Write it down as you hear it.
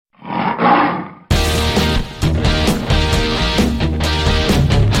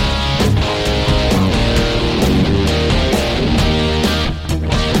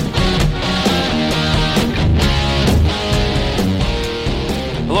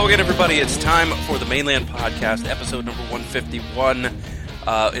Hello again, everybody. It's time for the Mainland Podcast, episode number 151.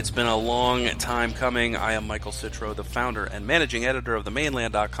 It's been a long time coming. I am Michael Citro, the founder and managing editor of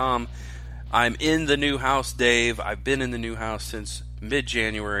themainland.com. I'm in the new house, Dave. I've been in the new house since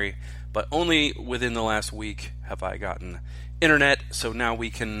mid-January, but only within the last week have I gotten internet, so now we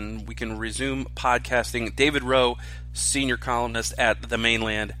can resume podcasting. David Rowe, senior columnist at The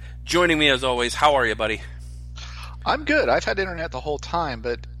Mainland, joining me as always. How are you, buddy? I'm good. I've had internet the whole time,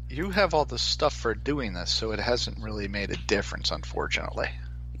 but you have all the stuff for doing this, so it hasn't really made a difference, unfortunately.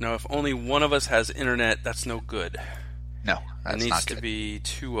 No, if only one of us has internet, that's no good. No, that's not good. It needs to be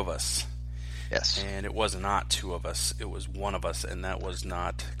two of us. Yes. And it was not two of us. It was one of us, and that was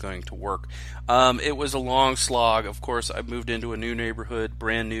not going to work. It was a long slog. Of course, I moved into a new neighborhood,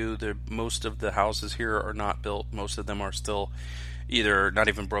 brand new. Most of the houses here are not built. Most of them are still either not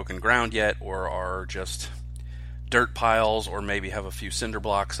even broken ground yet or are just dirt piles, or maybe have a few cinder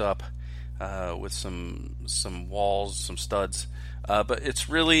blocks up with some walls, some studs. But it's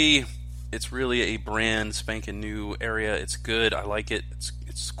really a brand spanking new area. It's good. I like it.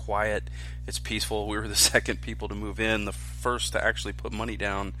 It's quiet. It's peaceful. We were the second people to move in, the first to actually put money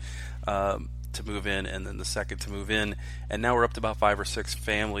down to move in, and then the second to move in. And now we're up to about 5 or 6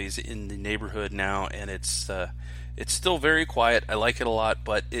 families in the neighborhood now, and it's still very quiet. I like it a lot,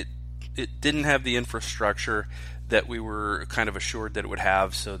 but it didn't have the infrastructure that we were kind of assured that it would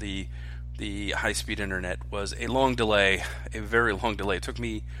have. So the high-speed internet was a long delay, a very long delay. It took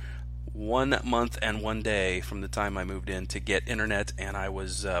me 1 month and 1 day from the time I moved in to get internet, and I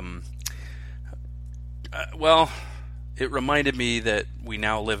was it reminded me that we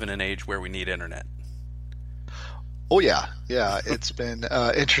now live in an age where we need internet. Oh yeah. It's been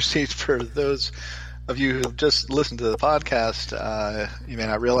interesting for those of you who have just listened to the podcast. You may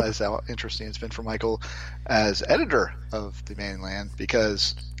not realize how interesting it's been for Michael as editor of the Mainland,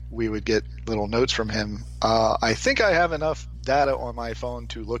 because we would get little notes from him. I think I have enough data on my phone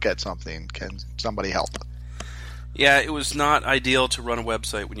to look at something. Can somebody help? Yeah, it was not ideal to run a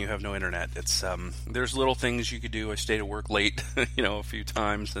website when you have no internet. It's there's little things you could do. I stayed at work late, a few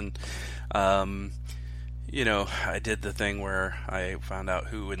times, and I did the thing where I found out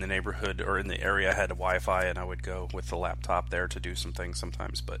who in the neighborhood or in the area had a Wi-Fi, and I would go with the laptop there to do some things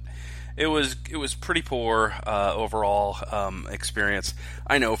sometimes. But it was pretty poor overall experience.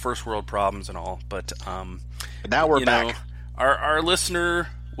 I know, first world problems and all, but now we're back. Our listener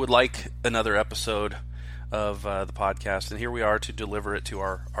would like another episode of the podcast, and here we are to deliver it to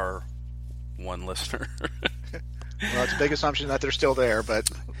our one listener. Well, it's a big assumption that they're still there, but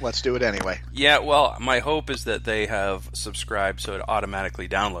let's do it anyway. Yeah, well, my hope is that they have subscribed so it automatically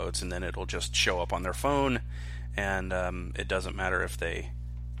downloads, and then it'll just show up on their phone, and it doesn't matter if they,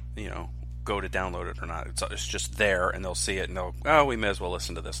 go to download it or not. It's just there, and they'll see it, and they'll, we may as well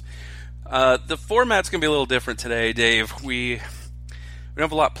listen to this. The format's going to be a little different today, Dave. We don't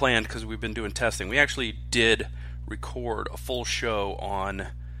have a lot planned because we've been doing testing. We actually did record a full show on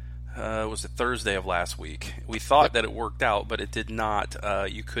was it Thursday of last week. We thought that it worked out, but it did not.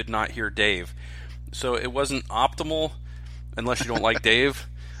 You could not hear Dave. So it wasn't optimal unless you don't like Dave.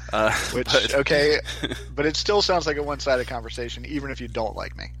 Okay, but it still sounds like a one-sided conversation, even if you don't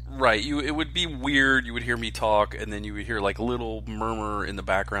like me. Right. It would be weird. You would hear me talk, and then you would hear like a little murmur in the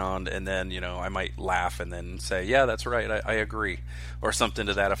background, and then, I might laugh and then say, yeah, that's right, I agree, or something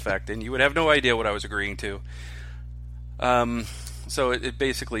to that effect, and you would have no idea what I was agreeing to. So it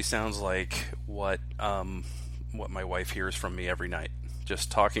basically sounds like what my wife hears from me every night,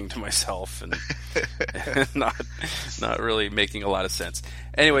 just talking to myself and not really making a lot of sense.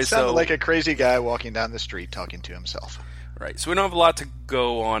 Anyway, sounded like a crazy guy walking down the street talking to himself. Right, so we don't have a lot to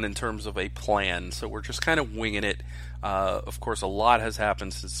go on in terms of a plan, so we're just kind of winging it. Of course, a lot has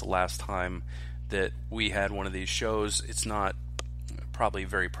happened since the last time that we had one of these shows. It's not probably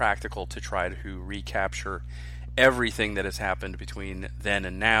very practical to try to recapture everything that has happened between then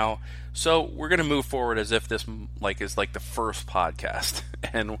and now. So we're going to move forward as if this is like the first podcast,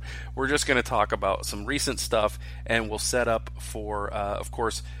 and we're just going to talk about some recent stuff, and we'll set up for, of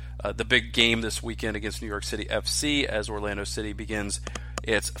course, the big game this weekend against New York City FC as Orlando City begins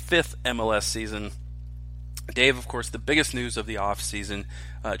its 5th MLS season. Dave, of course, the biggest news of the off-season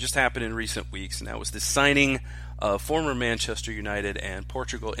just happened in recent weeks, and that was the signing of former Manchester United and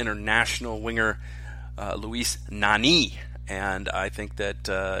Portugal international winger Luis Nani. And I think that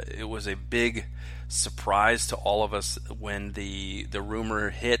it was a big surprise to all of us when the rumor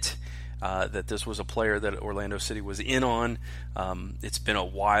hit. that this was a player that Orlando City was in on. It's been a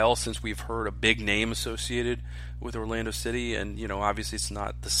while since we've heard a big name associated with Orlando City, and obviously it's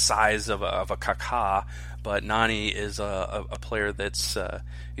not the size of a Kaká, but Nani is a player that's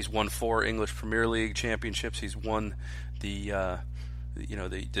he's won 4 English Premier League championships. He's won the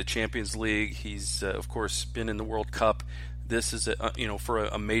Champions League. He's of course been in the World Cup. This is for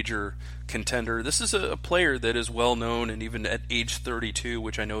a major contender. This is a player that is well known, and even at age 32,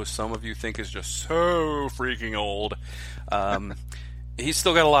 which I know some of you think is just so freaking old, he's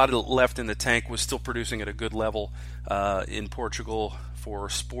still got a lot left in the tank. Was still producing at a good level in Portugal for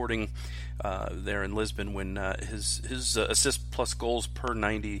Sporting there in Lisbon, when his assists plus goals per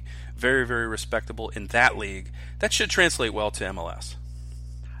 90, very, very respectable in that league. That should translate well to MLS.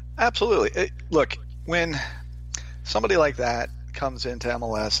 Absolutely. Look, when somebody like that comes into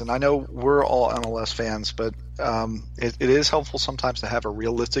MLS, and I know we're all MLS fans, but it is helpful sometimes to have a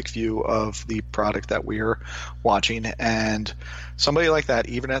realistic view of the product that we're watching. And somebody like that,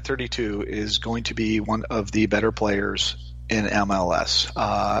 even at 32, is going to be one of the better players in MLS.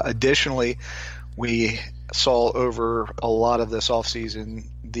 Additionally, we saw over a lot of this offseason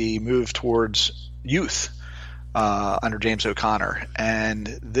the move towards youth under James O'Connor, and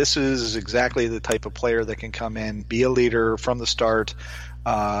this is exactly the type of player that can come in, be a leader from the start,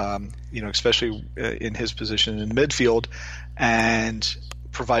 especially in his position in the midfield, and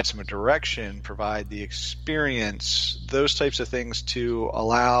provide some direction, provide the experience, those types of things to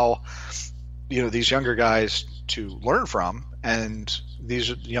allow these younger guys to learn from, and these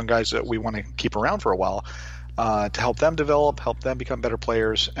are young guys that we want to keep around for a while to help them develop, help them become better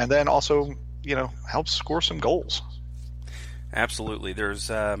players, and then also help score some goals. Absolutely. There's,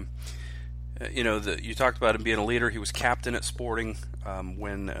 you talked about him being a leader. He was captain at Sporting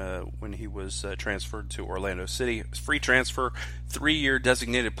when he was transferred to Orlando City. Free transfer, 3-year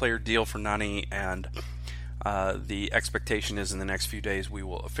designated player deal for Nani, and the expectation is in the next few days we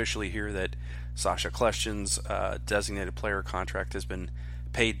will officially hear that Sacha Kljestan's designated player contract has been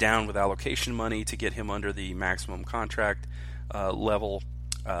paid down with allocation money to get him under the maximum contract level.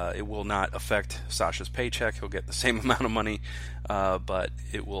 It will not affect Sacha's paycheck. He'll get the same amount of money, but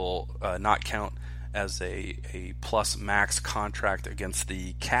it will not count as a plus max contract against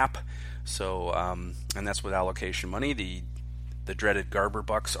the cap. So, and that's with allocation money. The dreaded Garber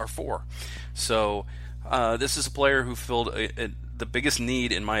bucks are for. So, this is a player who filled the biggest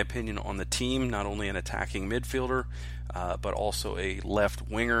need, in my opinion, on the team. Not only an attacking midfielder, but also a left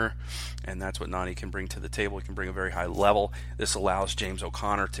winger, and that's what Nani can bring to the table. He can bring a very high level. This allows James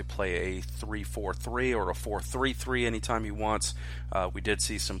O'Connor to play a 3-4-3 or a 4-3-3 anytime he wants. We did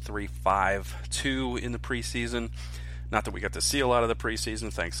see some 3-5-2 in the preseason. Not that we got to see a lot of the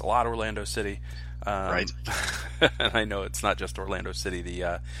preseason. Thanks a lot, Orlando City. Right. And I know it's not just Orlando City.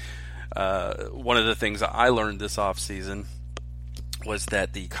 One of the things I learned this offseason was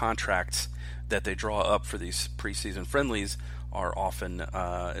that the contracts that they draw up for these preseason friendlies are often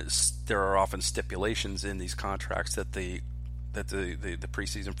there are often stipulations in these contracts that the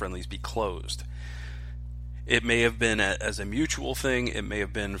preseason friendlies be closed. It may have been as a mutual thing. It may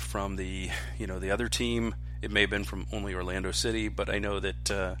have been from the other team. It may have been from only Orlando City. But I know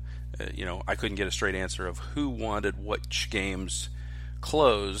that I couldn't get a straight answer of who wanted which games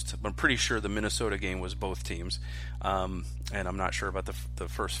closed. I'm pretty sure the Minnesota game was both teams, and I'm not sure about the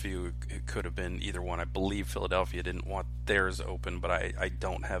first few. It could have been either one. I believe Philadelphia didn't want theirs open, but I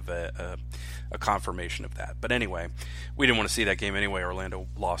don't have a confirmation of that. But anyway, we didn't want to see that game anyway. Orlando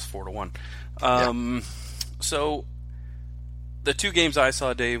lost 4-1. So the 2 games I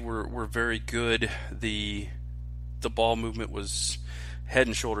saw, Dave, were very good. The ball movement was head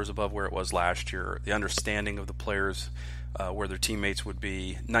and shoulders above where it was last year. The understanding of the players, where their teammates would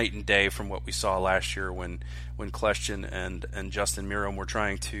be, night and day from what we saw last year when Kljestan and Justin Miram were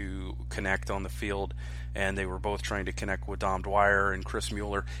trying to connect on the field, and they were both trying to connect with Dom Dwyer and Chris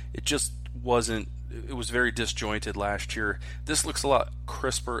Mueller. It just wasn't. It was very disjointed last year. This looks a lot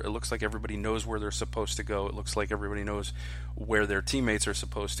crisper. It looks like everybody knows where they're supposed to go. It looks like everybody knows where their teammates are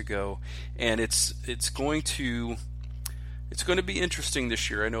supposed to go, and it's going to be interesting this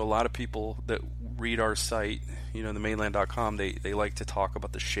year. I know a lot of people that read our site, themainland.com, they like to talk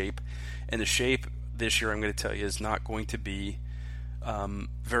about the shape. And the shape this year, I'm going to tell you, is not going to be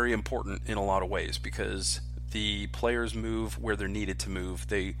very important in a lot of ways, because the players move where they're needed to move.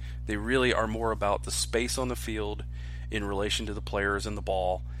 They really are more about the space on the field in relation to the players and the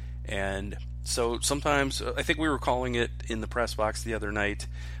ball. And so sometimes, I think we were calling it in the press box the other night,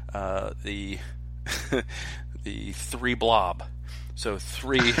 the 3 blob. So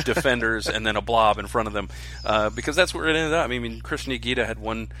 3 defenders and then a blob in front of them, because that's where it ended up. I mean, Christian Higuita had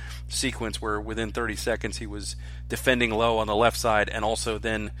one sequence where within 30 seconds he was defending low on the left side, and also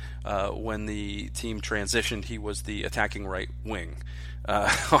then when the team transitioned, he was the attacking right wing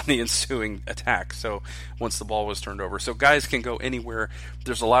on the ensuing attack. So once the ball was turned over, so guys can go anywhere.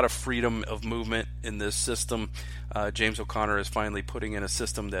 There's a lot of freedom of movement in this system. James O'Connor is finally putting in a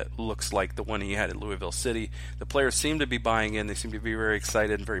system that looks like the one he had at Louisville City. The players seem to be buying in. They seem to be very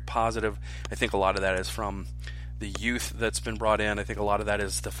excited and very positive. I think a lot of that is from the youth that's been brought in. I think a lot of that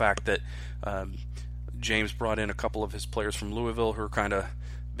is the fact that James brought in a couple of his players from Louisville who are kind of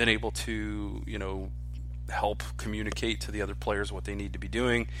been able to, help communicate to the other players what they need to be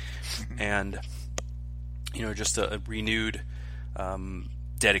doing, and just a renewed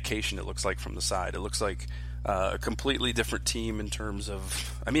dedication. It looks like from the side. It looks like a completely different team in terms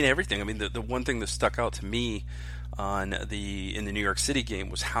of, everything. The one thing that stuck out to me in the New York City game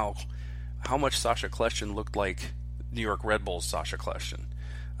was how much Sasha Kljestan looked like New York Red Bulls Sasha Kljestan,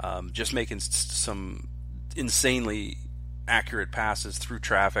 just making some insanely accurate passes through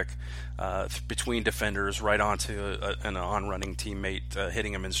traffic, between defenders, right onto an on-running teammate,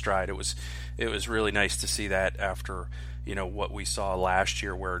 hitting him in stride. It was really nice to see that after what we saw last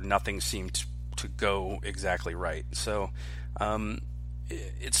year, where nothing seemed to go exactly right. So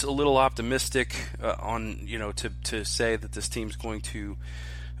it's a little optimistic to say that this team's going to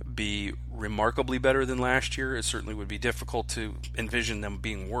be remarkably better than last year. It certainly would be difficult to envision them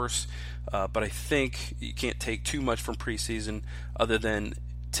being worse, but I think you can't take too much from preseason, other than,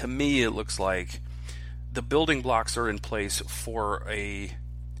 to me, it looks like the building blocks are in place for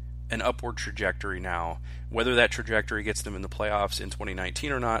an upward trajectory now. Whether that trajectory gets them in the playoffs in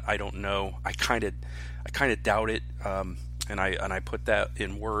 2019 or not, I don't know. I kind of doubt it, and I put that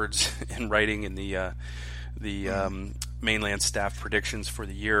in words in writing in the mainland staff predictions for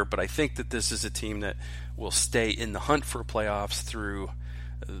the year. But I think that this is a team that will stay in the hunt for playoffs through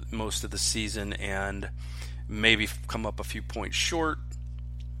most of the season, and maybe come up a few points short.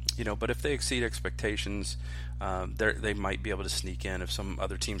 But if they exceed expectations, they might be able to sneak in if some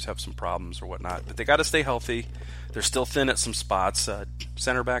other teams have some problems or whatnot. But they got to stay healthy. They're still thin at some spots.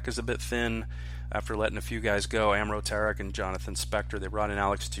 Center back is a bit thin after letting a few guys go. Amro Tarek and Jonathan Spector. They brought in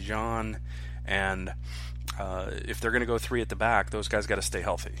Alex Tijan, and if they're going to go 3 at the back, those guys got to stay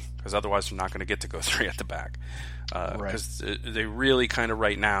healthy, because otherwise they're not going to get to go 3 at the back. Because they really kind of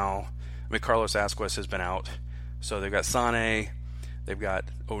right now, Carlos Asquez has been out, so they've got Sané, they've got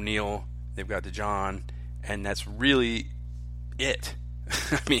O'Neal, they've got DeJohn, and that's really it.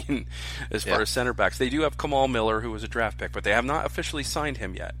 As far as center backs, they do have Kamal Miller, who was a draft pick, but they have not officially signed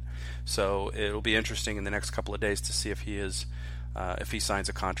him yet. So it'll be interesting in the next couple of days to see if he signs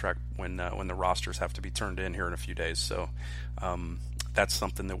a contract when the rosters have to be turned in here in a few days. So that's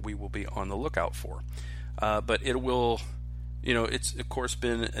something that we will be on the lookout for. But it will, it's of course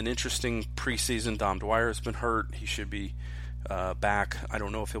been an interesting preseason. Dom Dwyer has been hurt. He should be back. I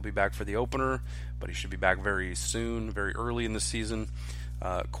don't know if he'll be back for the opener, but he should be back very soon, very early in the season.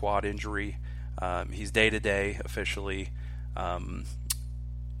 Quad injury. He's day-to-day officially.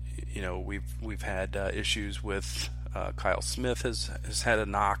 We've had issues with Kyle Smith has had a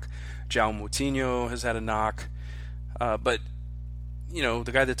knock. João Moutinho has had a knock. But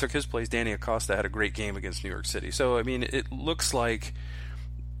the guy that took his place, Danny Acosta, had a great game against New York City. So, it looks like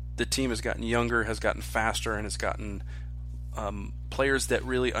the team has gotten younger, has gotten faster, and has gotten players that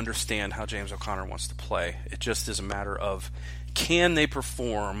really understand how James O'Connor wants to play. It just is a matter of, can they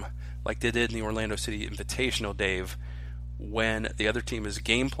perform like they did in the Orlando City Invitational, Dave, when the other team is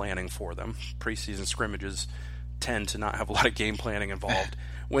game planning for them. Preseason scrimmages tend to not have a lot of game planning involved.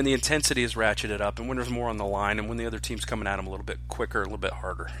 When the intensity is ratcheted up, and when there's more on the line, and when the other team's coming at them a little bit quicker, a little bit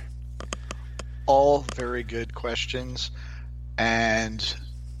harder. All very good questions, and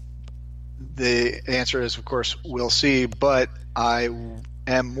the answer is, of course, we'll see, but I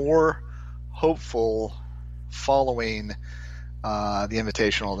am more hopeful following the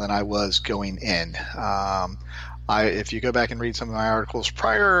Invitational than I was going in. If you go back and read some of my articles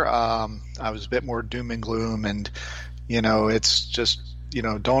prior, I was a bit more doom and gloom, and it's just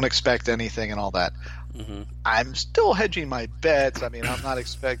don't expect anything and all that. Mm-hmm. I'm still hedging my bets. I'm not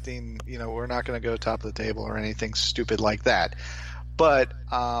expecting we're not going to go top of the table or anything stupid like that, but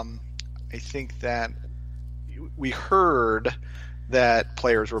I think that we heard that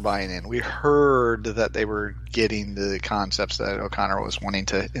players were buying in. We heard that they were getting the concepts that O'Connor was wanting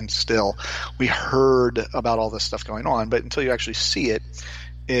to instill. We heard about all this stuff going on, but until you actually see it,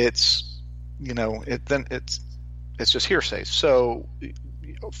 it's it's just hearsay. So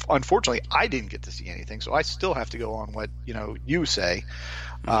unfortunately, I didn't get to see anything, so I still have to go on what you say.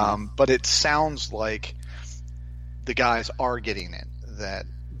 But it sounds like the guys are getting it, that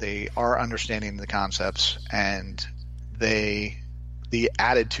they are understanding the concepts, and the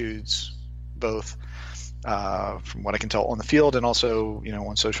attitudes, both from what I can tell on the field and also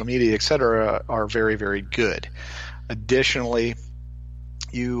on social media, etc., are very, very good. Additionally,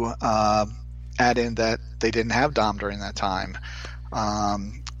 you add in that they didn't have Dom during that time,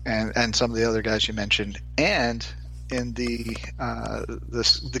 and some of the other guys you mentioned, and in the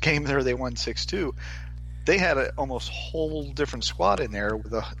game there they won 6-2. They had an almost whole different squad in there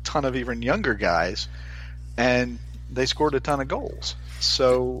with a ton of even younger guys, and they scored a ton of goals.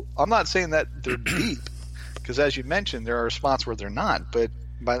 So I'm not saying that they're deep, because as you mentioned, there are spots where they're not. But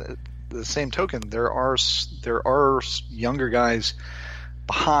by the same token, there are younger guys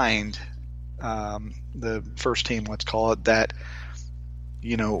behind the first team, let's call it, that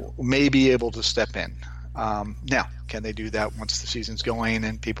may be able to step in. Now, can they do that once the season's going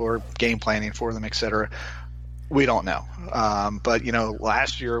and people are game planning for them, etc.? We don't know. But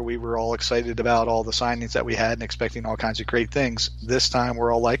last year we were all excited about all the signings that we had and expecting all kinds of great things. This time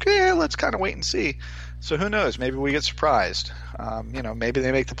we're all like, let's kind of wait and see. So who knows? Maybe we get surprised. Maybe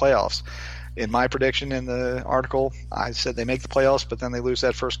they make the playoffs. In my prediction in the article, I said they make the playoffs, but then they lose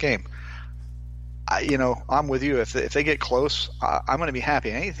that first game. I'm with you. If they get close, I'm going to be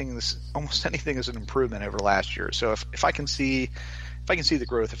happy. Almost anything is an improvement over last year. So if I can see the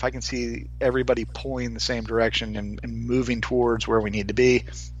growth, if I can see everybody pulling the same direction and moving towards where we need to be,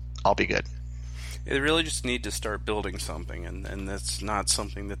 I'll be good. They really just need to start building something, and that's not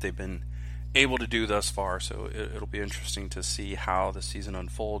something that they've been able to do thus far. So it'll be interesting to see how the season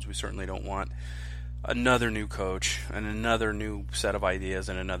unfolds. We certainly don't want another new coach and another new set of ideas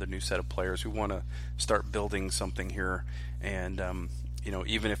and another new set of players. We want to start building something here, and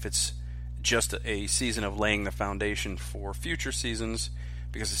even if it's just a season of laying the foundation for future seasons,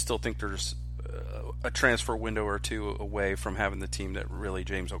 because I still think there's a transfer window or two away from having the team that really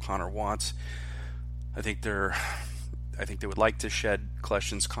James O'Connor wants. I think they would like to shed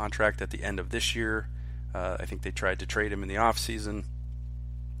Kleshton's contract at the end of this year. I think they tried to trade him in the off season,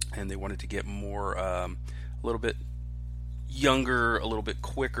 and they wanted to get more, a little bit younger, a little bit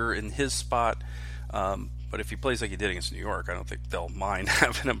quicker in his spot. But if he plays like he did against New York, I don't think they'll mind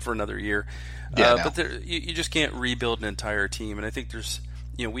having him for another year. But you just can't rebuild an entire team. And I think there's,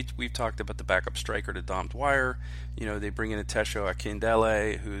 we've talked about the backup striker to Dom Dwyer. They bring in a Tesho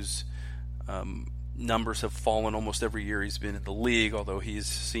Akindele, whose numbers have fallen almost every year he's been in the league, although he's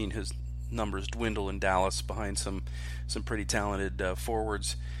seen his numbers dwindle in Dallas behind some pretty talented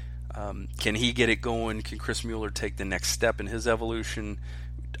forwards. Can he get it going? Can Chris Mueller take the next step in his evolution?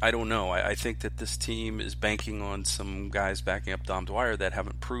 I don't know. I think that this team is banking on some guys backing up Dom Dwyer that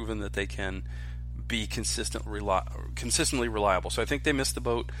haven't proven that they can be consistently reliable. So I think they missed the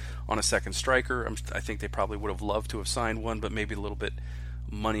boat on a second striker. I think they probably would have loved to have signed one, but maybe a little bit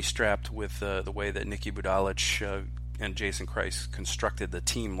money-strapped with the way that Nicky Budalic and Jason Kreis constructed the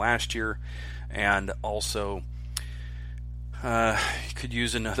team last year. And also, could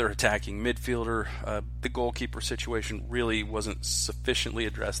use another attacking midfielder. The goalkeeper situation really wasn't sufficiently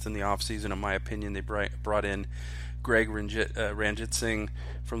addressed in the offseason, in my opinion. They brought in Greg Ranjit Singh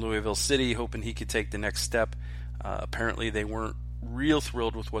from Louisville City, hoping he could take the next step. Apparently they weren't real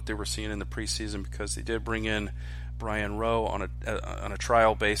thrilled with what they were seeing in the preseason, because they did bring in Brian Rowe on a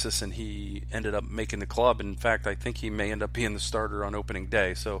trial basis, and he ended up making the club. In fact, I think he may end up being the starter on opening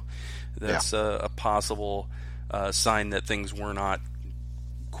day. So that's a possible sign that things were not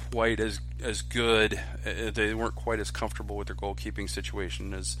quite as good. They weren't quite as comfortable with their goalkeeping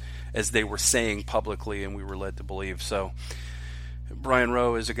situation as they were saying publicly, and we were led to believe. So Brian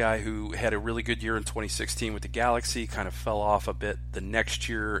Rowe is a guy who had a really good year in 2016 with the Galaxy, kind of fell off a bit the next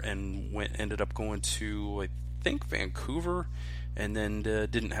year, and ended up going to, I think, Vancouver, and then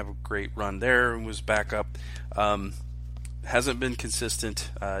didn't have a great run there and was back up. Hasn't been consistent.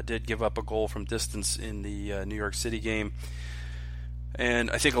 Did give up a goal from distance in the New York City game,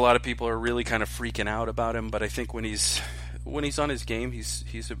 and I think a lot of people are really kind of freaking out about him. But I think when he's on his game,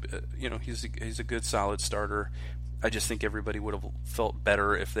 he's a good solid starter. I just think everybody would have felt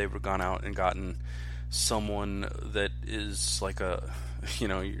better if they would have gone out and gotten someone that is like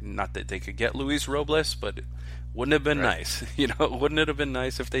not that they could get Luis Robles, but wouldn't have been nice. Wouldn't it have been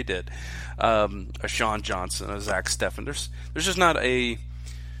nice if they did? A Sean Johnson, a Zach Steffen. There's just not I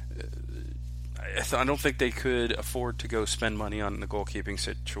don't think they could afford to go spend money on the goalkeeping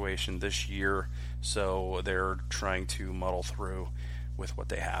situation this year, so they're trying to muddle through with what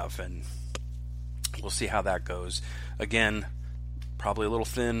they have, and we'll see how that goes. Again, Probably a little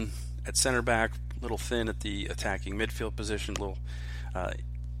thin at center back, a little thin at the attacking midfield position, a little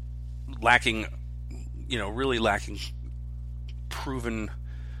lacking, really lacking proven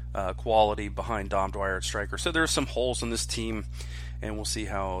quality behind Dom Dwyer at striker. So there are some holes in this team, and we'll see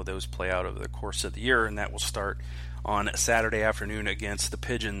how those play out over the course of the year, and that will start on Saturday afternoon against the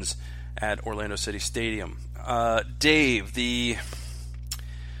Pigeons at Orlando City Stadium. Dave, in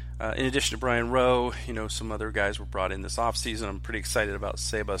addition to Brian Rowe, some other guys were brought in this offseason. I'm pretty excited about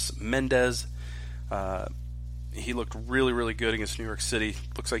Sebas Mendez. He looked really, really good against New York City.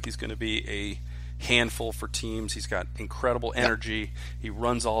 Looks like he's going to be a handful for teams. He's got incredible energy. He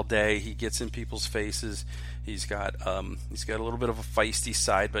runs all day. He gets in people's faces. He's got a little bit of a feisty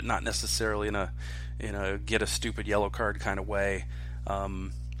side, but not necessarily in a get a stupid yellow card kind of way.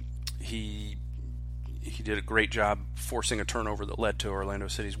 He did a great job forcing a turnover that led to Orlando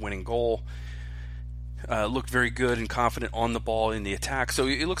City's winning goal. Looked very good and confident on the ball in the attack. So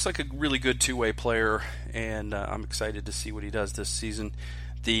he looks like a really good two-way player, and I'm excited to see what he does this season.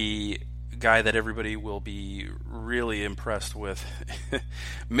 The guy that everybody will be really impressed with,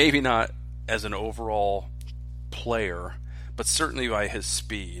 maybe not as an overall player, but certainly by his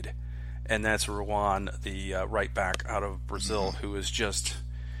speed, and that's Ruan, the right back out of Brazil, who is just...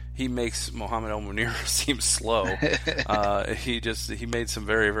 He makes Mohamed El Munir seem slow. He made some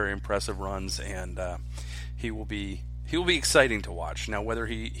very, very impressive runs, and he will be exciting to watch. Now, whether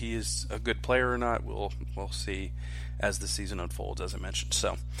he is a good player or not, we'll see as the season unfolds, as I mentioned.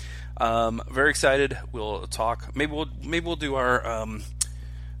 So, very excited. We'll talk. Maybe we'll do our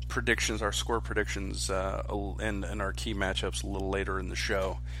predictions, our score predictions, and our key matchups a little later in the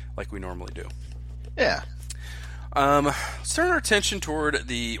show, like we normally do. Yeah. Let's turn our attention toward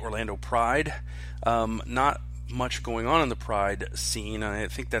the Orlando Pride. Not much going on in the Pride scene, and I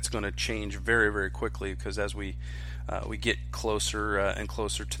think that's going to change very, very quickly, because as we get closer and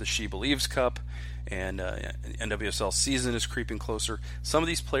closer to the She Believes Cup, and NWSL season is creeping closer, some of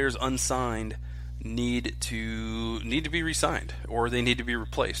these players unsigned need to be re-signed, or they need to be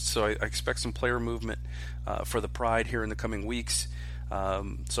replaced. So I expect some player movement for the Pride here in the coming weeks.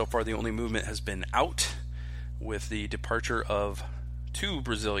 So far, the only movement has been out, with the departure of two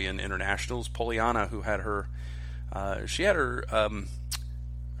Brazilian internationals. Poliana, who had her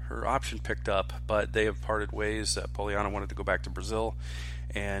option picked up, but they have parted ways. Poliana wanted to go back to Brazil,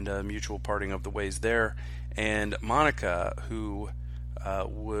 and a mutual parting of the ways there. And Monica, who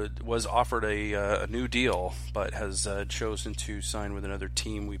was offered a new deal, but has chosen to sign with another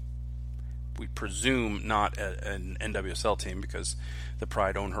team. We presume not an NWSL team, because the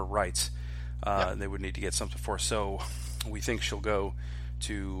Pride own her rights. They would need to get something for her. So we think she'll go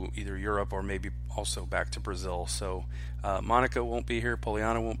to either Europe or maybe also back to Brazil. So Monica won't be here.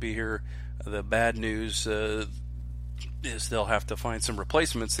 Poliana won't be here. The bad news is they'll have to find some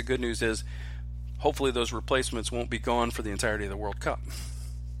replacements. The good news is hopefully those replacements won't be gone for the entirety of the World Cup.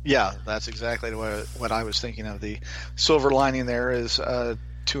 Yeah, that's exactly what I was thinking of. The silver lining there is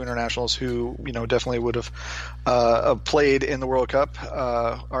two internationals who definitely would have played in the World Cup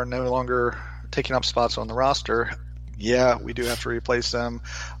are no longer taking up spots on the roster. Yeah, we do have to replace them,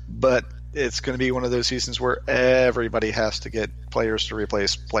 but it's going to be one of those seasons where everybody has to get players to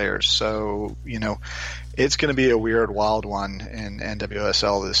replace players. So it's going to be a weird, wild one in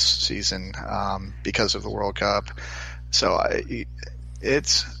NWSL this season because of the World Cup. So I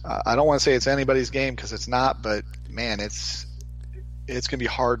don't want to say it's anybody's game, because it's not, but man, it's going to be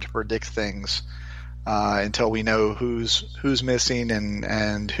hard to predict things until we know who's missing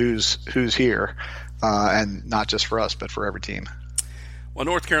and who's here, and not just for us, but for every team. Well,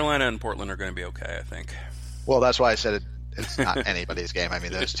 North Carolina and Portland are going to be okay, I think. Well, that's why I said it's not anybody's game. I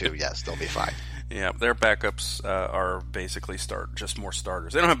mean, those two, yes, they'll be fine. Yeah, their backups are basically just more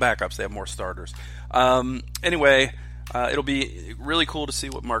starters. They don't have backups; they have more starters. Anyway, it'll be really cool to see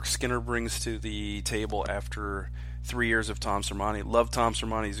what Mark Skinner brings to the table after 3 years of Tom Sermanni. Love Tom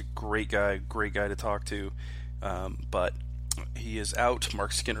Sermanni. He's a great guy to talk to. But he is out.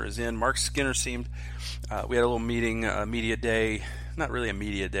 Mark Skinner is in. Mark Skinner seemed... we had a little meeting, media day. Not really a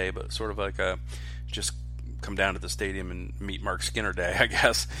media day, but sort of like a just come down to the stadium and meet Mark Skinner day, I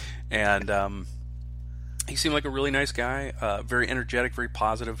guess. And he seemed like a really nice guy. Very energetic, very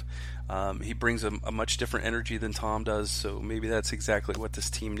positive. He brings a much different energy than Tom does, so maybe that's exactly what this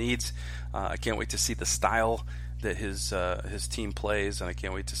team needs. I can't wait to see the style that his team plays, and I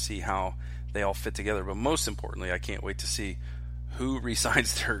can't wait to see how they all fit together. But most importantly, I can't wait to see who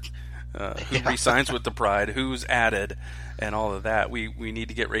re-signs re-signs with the Pride, who's added, and all of that. We need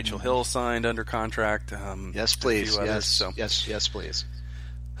to get Rachel Hill signed under contract. Yes, please. Yes, so. Yes, please.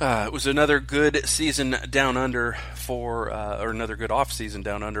 It was another good season down under or another good off season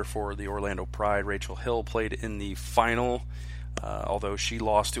down under for the Orlando Pride. Rachel Hill played in the final, although she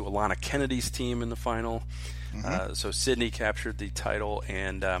lost to Alana Kennedy's team in the final. So Sydney captured the title,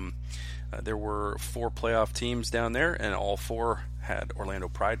 and there were 4 playoff teams down there, and all 4 had Orlando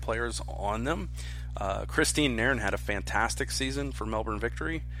Pride players on them. Christine Nairn had a fantastic season for Melbourne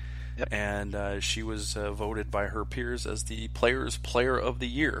Victory. Yep. And she was voted by her peers as the Players' Player of the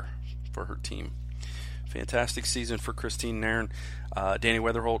Year for her team. Fantastic season for Christine Nairn. Danny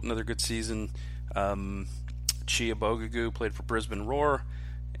Weatherholt, another good season. Chia Bogagoo played for Brisbane Roar,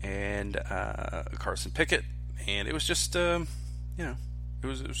 and Carson Pickett. And it was just, it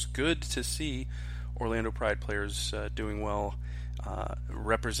was good to see Orlando Pride players doing well,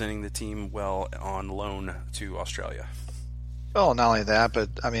 representing the team well on loan to Australia. Oh, not only that, but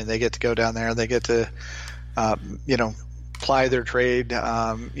I mean, they get to go down there. They get to, ply their trade.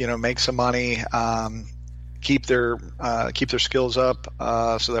 Make some money. Keep their skills up,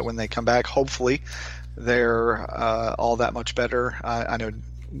 so that when they come back, hopefully, they're all that much better. I know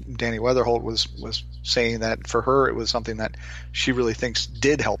Danny Weatherholt was saying that for her, it was something that she really thinks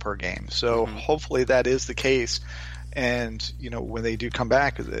did help her game. So hopefully that is the case. And when they do come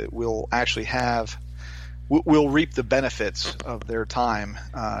back, we'll actually we'll reap the benefits of their time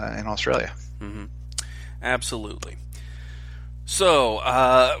in Australia. Absolutely. So,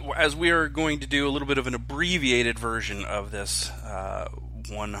 as we are going to do a little bit of an abbreviated version of this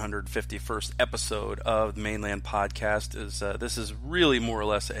 151st episode of the Mainland Podcast, this is really more or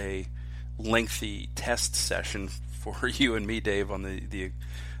less a lengthy test session for you and me, Dave, on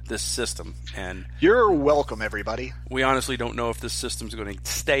this system. And you're welcome, everybody. We honestly don't know if this system is going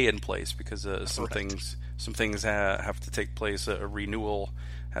to stay in place because some things have to take place. A renewal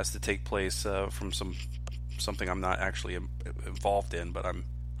has to take place from something I'm not actually involved in, but I'm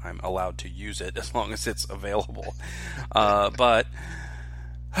allowed to use it as long as it's available. But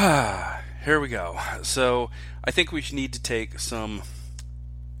here we go. So I think we need to take some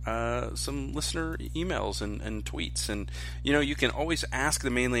listener emails and tweets, and you can always ask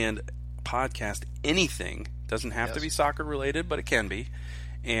the Mainland Podcast anything. Doesn't have to be soccer related, but it can be.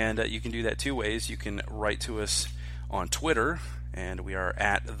 And you can do that 2 ways. You can write to us on Twitter, and we are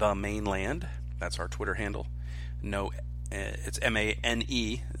at The Mainland. That's our Twitter handle. No, it's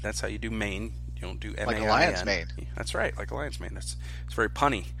MANE. That's how you do Maine. You don't do MAIN. Like a lion's mane. That's right, like a lion's mane. It's very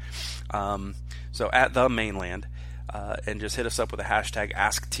punny. So at The Mainland, and just hit us up with the hashtag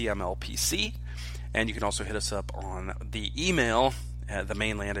AskTMLPC. And you can also hit us up on the email at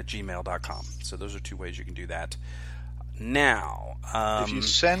themainland@gmail.com. So those are 2 ways you can do that. Now, if you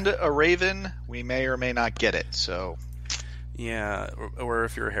send a raven, we may or may not get it. So, yeah, or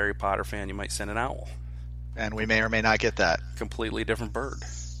if you're a Harry Potter fan, you might send an owl, and we may or may not get that. Completely different bird.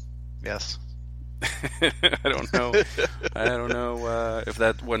 Yes. I don't know if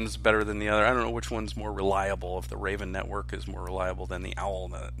that one's better than the other. I don't know which one's more reliable. If the Raven network is more reliable than the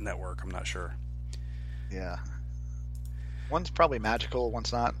Owl network, I'm not sure. Yeah. One's probably magical,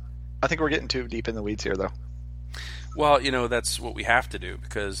 one's not. I think we're getting too deep in the weeds here, though. Well, that's what we have to do,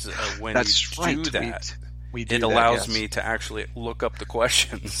 because when you do that, it allows me to actually look up the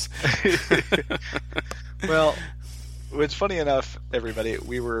questions. Well, it's funny enough, everybody,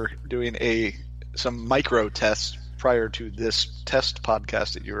 we were doing some micro tests prior to this test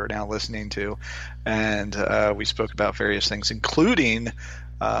podcast that you are now listening to, and we spoke about various things, including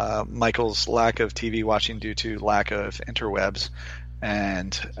Michael's lack of TV watching due to lack of interwebs,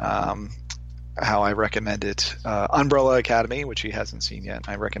 and how I recommended Umbrella Academy, which he hasn't seen yet.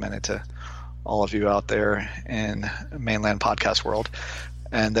 I recommend it to all of you out there in Mainland Podcast world.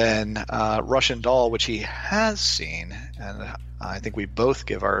 And then Russian Doll, which he has seen, and I think we both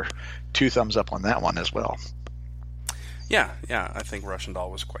give our 2 thumbs up on that one as well. Yeah, I think Russian Doll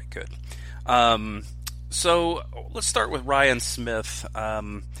was quite good. So let's start with Ryan Smith.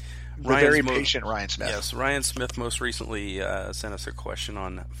 Very patient Ryan Smith. Yes, Ryan Smith most recently sent us a question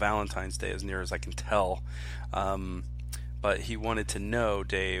on Valentine's Day, as near as I can tell. But he wanted to know,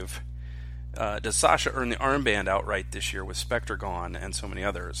 Dave, does Sasha earn the armband outright this year with Spectre gone and so many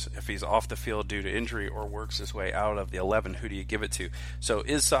others? If he's off the field due to injury or works his way out of the 11, who do you give it to? So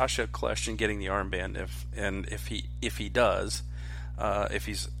is Sasha Kleshtin getting the armband? If he does, if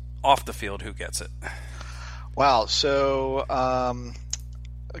he's off the field, who gets it? Wow. So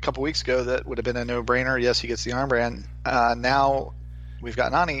a couple weeks ago, that would have been a no-brainer. Yes, he gets the armband. Now we've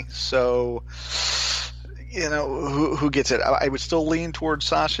got Nani, so who gets it? I would still lean towards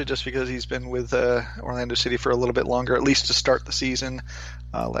Sasha just because he's been with Orlando City for a little bit longer, at least to start the season.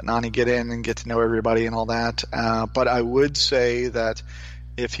 Let Nani get in and get to know everybody and all that. But I would say that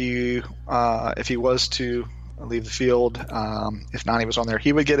if he was to leave the field. If Nani was on there,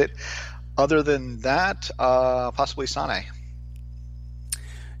 he would get it. Other than that, possibly Sane.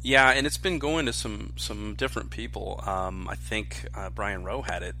 Yeah, and it's been going to some different people. I think Brian Rowe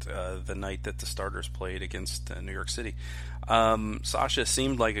had it the night that the starters played against New York City. Sasha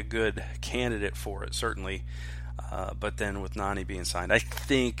seemed like a good candidate for it, certainly. But then with Nani being signed, I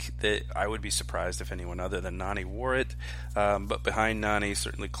think that I would be surprised if anyone other than Nani wore it. But behind Nani,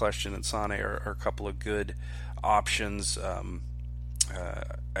 certainly Kleshtin and Sane are a couple of good options.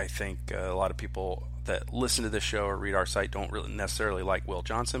 I think a lot of people that listen to this show or read our site don't really necessarily like Will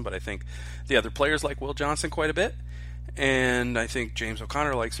Johnson, but I think the other players like Will Johnson quite a bit, and I think James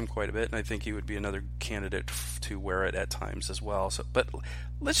O'Connor likes him quite a bit, and I think he would be another candidate to wear it at times as well. So, but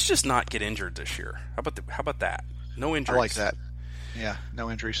let's just not get injured this year. How about that? No injuries. I like that. Yeah, no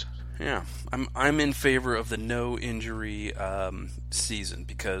injuries. Yeah, I'm in favor of the no injury season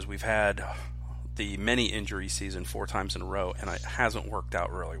because we've had the many injury season 4 times in a row, and it hasn't worked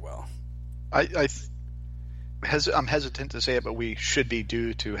out really well. I'm hesitant to say it, but we should be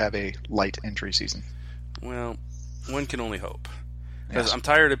due to have a light injury season. Well, one can only hope. Because Yes. I'm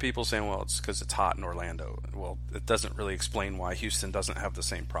tired of people saying, well, it's because it's hot in Orlando. Well, it doesn't really explain why Houston doesn't have the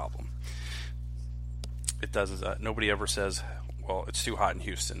same problem. It doesn't. Nobody ever says, well, it's too hot in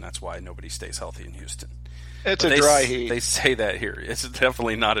Houston. That's why nobody stays healthy in Houston. It's But a dry heat. They say that here. It's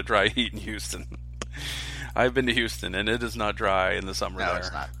definitely not a dry heat in Houston. I've been to Houston, and it is not dry in the summer No, there.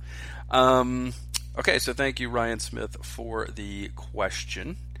 it's not. Okay, so thank you, Ryan Smith, for the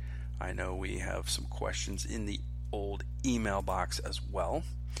question. I know we have some questions in the old email box as well.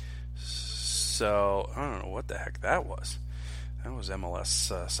 So, I don't know what the heck that was. That was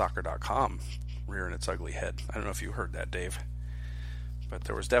MLSsoccer.com rearing its ugly head. I don't know if you heard that, Dave. But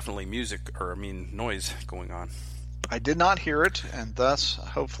there was definitely noise going on. I did not hear it, and thus,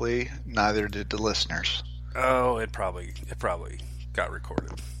 hopefully, neither did the listeners. Oh, it probably got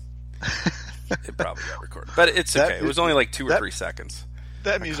recorded. It probably got recorded. But it's okay. It was only like 2 or 3 seconds.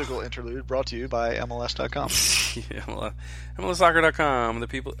 That musical interlude brought to you by MLS.com. Yeah, MLSsoccer.com. The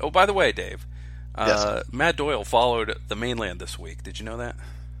people. Oh, by the way, Dave. Yes. Matt Doyle followed the mainland this week. Did you know that?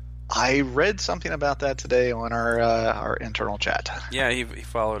 I read something about that today on our internal chat. Yeah, he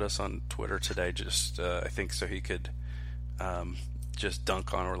followed us on Twitter today. Just I think so he could just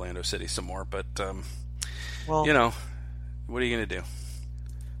dunk on Orlando City some more. But Well, you know, what are you going to do?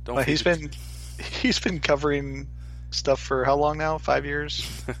 Don't. He's been covering stuff for how long now? 5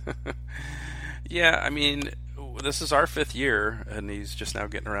 years? Yeah, I mean, this is our 5th year, and he's just now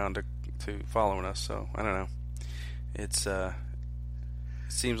getting around to following us. So I don't know. It's it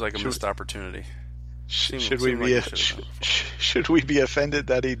seems like a missed opportunity. Should we be offended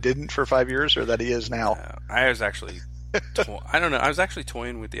that he didn't for 5 years, or that he is now? I was actually, I don't know. I was actually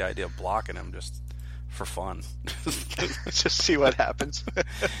toying with the idea of blocking him just for fun. Just see what happens.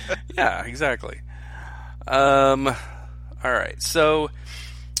 Yeah, exactly. All right, so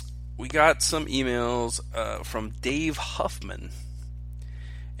we got some emails from Dave Huffman,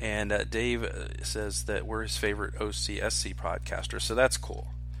 and Dave says that we're his favorite OCSC podcaster, so that's cool.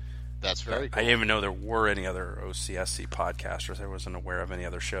 That's very cool. I didn't even know there were any other OCSC podcasters. I wasn't aware of any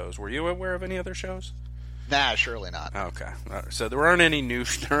other shows. Were you aware of any other shows? Nah, surely not. Okay, so there aren't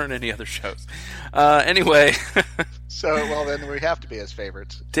any other shows. Anyway, so well then we have to be his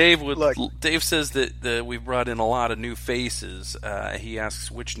favorites. Dave says that we've brought in a lot of new faces. He asks,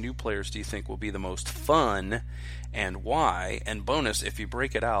 which new players do you think will be the most fun, and why? And bonus, if you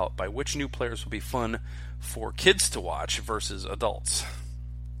break it out, by which new players will be fun for kids to watch versus adults?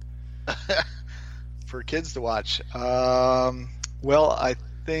 For kids to watch, well, I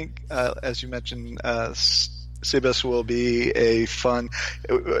think, as you mentioned, Sibas will be a fun.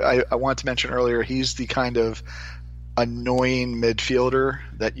 I want to mention earlier, he's the kind of annoying midfielder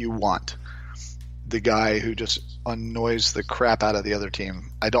that you want. The guy who just annoys the crap out of the other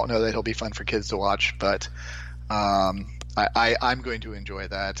team. I don't know that he'll be fun for kids to watch, but I'm going to enjoy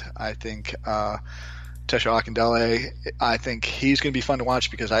that. I think Tesha Akindele, I think he's going to be fun to watch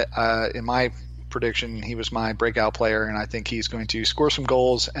because in my prediction, he was my breakout player, and I think he's going to score some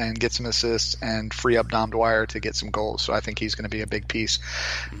goals and get some assists and free up Dom Dwyer to get some goals. So I think he's going to be a big piece.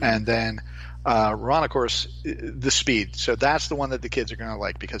 Mm-hmm. And then Ron, of course, the speed. So that's the one that the kids are going to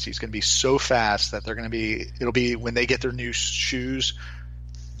like because he's going to be so fast that it'll be when they get their new shoes,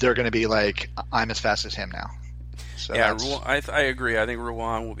 they're going to be like, I'm as fast as him now. So yeah, I agree. I think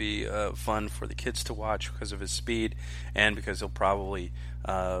Ruan will be fun for the kids to watch because of his speed and because he'll probably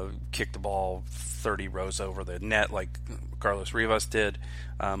kick the ball 30 rows over the net like Carlos Rivas did.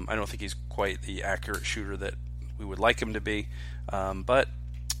 I don't think he's quite the accurate shooter that we would like him to be, but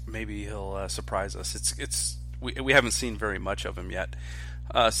maybe he'll surprise us. We haven't seen very much of him yet.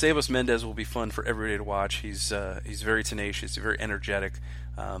 Sebas Mendez will be fun for everybody to watch. He's very tenacious, very energetic,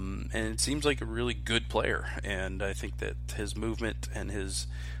 and it seems like a really good player. And I think that his movement and his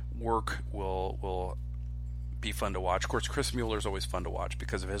work will be fun to watch. Of course, Chris Mueller is always fun to watch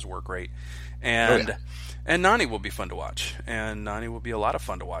because of his work rate, and Nani will be fun to watch, and Nani will be a lot of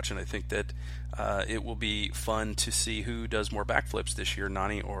fun to watch. And I think that it will be fun to see who does more backflips this year,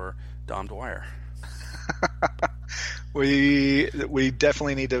 Nani or Dom Dwyer. We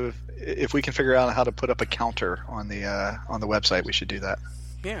definitely need to, if we can figure out how to put up a counter on the website, we should do that.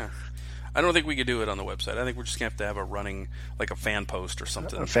 Yeah. I don't think we could do it on the website. I think we're just going to have a running, like a fan post or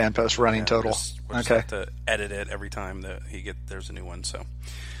something. A fan post running total. We'll just have to edit it every time that there's a new one. So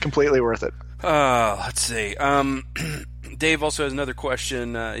completely worth it. Let's see. Dave also has another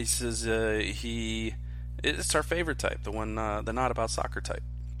question. He says it's our favorite type, the one, the not about soccer type.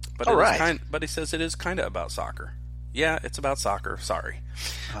 But but he says it is kind of about soccer. Yeah, it's about soccer. Sorry.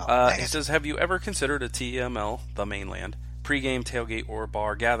 He says, have you ever considered a TML, the mainland, pregame tailgate or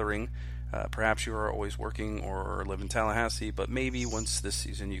bar gathering? Perhaps you are always working or live in Tallahassee, but maybe once this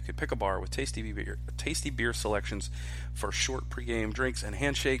season you could pick a bar with tasty beer selections for short pregame drinks and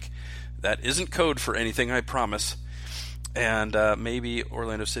handshake. That isn't code for anything, I promise. And maybe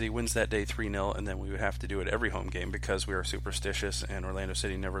Orlando City wins that day 3-0, and then we would have to do it every home game because we are superstitious and Orlando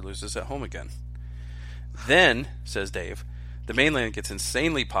City never loses at home again. Then, says Dave, the mainland gets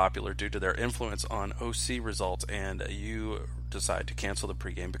insanely popular due to their influence on OC results, and you decide to cancel the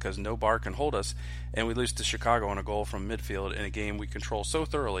pregame because no bar can hold us, and we lose to Chicago on a goal from midfield in a game we control so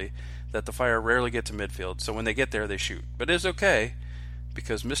thoroughly that the Fire rarely get to midfield, so when they get there, they shoot. But it's okay,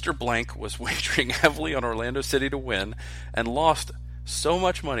 because Mr. Blank was wagering heavily on Orlando City to win and lost so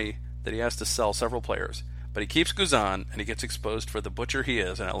much money that he has to sell several players. But he keeps Guzan, and he gets exposed for the butcher he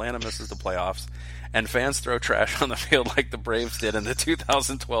is, and Atlanta misses the playoffs, and fans throw trash on the field like the Braves did in the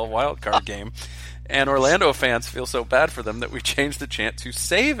 2012 wildcard game, and Orlando fans feel so bad for them that we changed the chant to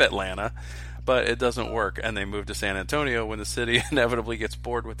save Atlanta, but it doesn't work, and they move to San Antonio when the city inevitably gets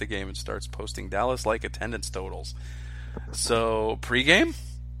bored with the game and starts posting Dallas-like attendance totals. So, pregame?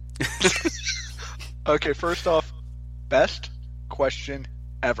 Okay, first off, best question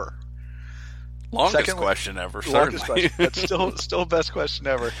ever. Longest question ever, certainly. Longest question. That's still best question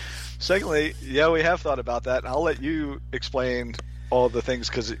ever. Secondly, yeah, we have thought about that, and I'll let you explain all the things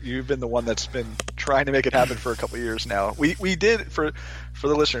because you've been the one that's been trying to make it happen for a couple of years now. We did, for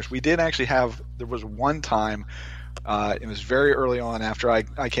the listeners, we did actually have, there was one time, it was very early on after I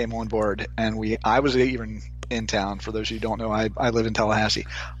came on board, and I was even in town. For those of you who don't know, I live in Tallahassee.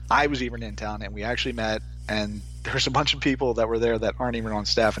 I was even in town, and we actually met, and there's a bunch of people that were there that aren't even on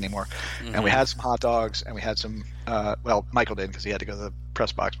staff anymore. Mm-hmm. And we had some hot dogs, and we had some Michael did because he had to go to the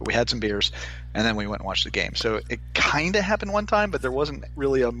press box, but we had some beers, and then we went and watched the game. So it kind of happened one time, but there wasn't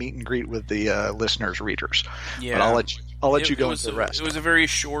really a meet and greet with the listeners, readers. Yeah. But I'll let you go into the rest. It was a very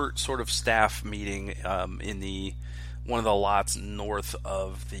short sort of staff meeting in one of the lots north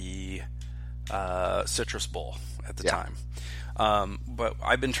of the Citrus Bowl at the time. But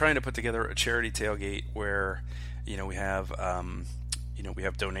I've been trying to put together a charity tailgate where, we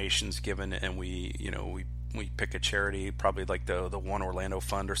have donations given, and we pick a charity, probably like the One Orlando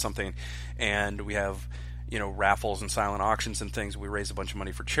Fund or something, and we have raffles and silent auctions and things. We raise a bunch of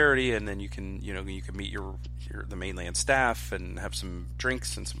money for charity, and then you can meet the mainland staff and have some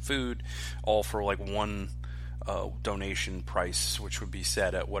drinks and some food, all for like one donation price, which would be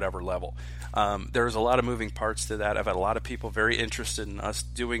set at whatever level. There's a lot of moving parts to that. I've had a lot of people very interested in us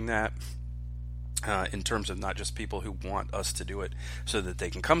doing that, in terms of not just people who want us to do it so that they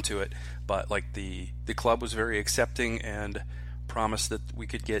can come to it, but like the club was very accepting and promised that we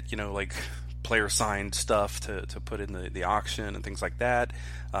could get like player signed stuff to put in the auction and things like that,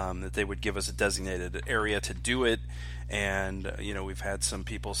 that they would give us a designated area to do it. And we've had some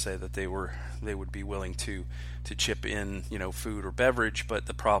people say that they would be willing to chip in food or beverage, but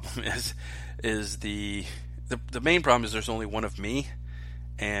the problem is the main problem is there's only one of me,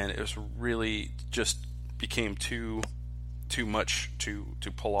 and it was really just became too much to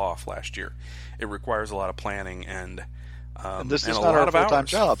pull off last year. It requires a lot of planning and this is not our full-time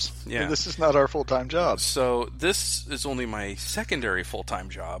jobs. Yeah, this is not our full-time job. So this is only my secondary full-time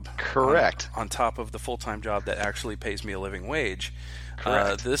job. Correct. On top of the full-time job that actually pays me a living wage.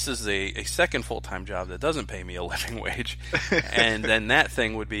 Correct. This is a second full-time job that doesn't pay me a living wage, and then that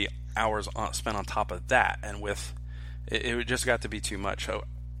thing would be hours spent on top of that, and it just got to be too much. So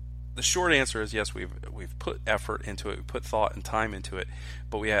the short answer is yes, we've put effort into it, we put thought and time into it,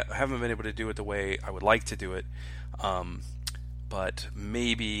 but we haven't been able to do it the way I would like to do it. but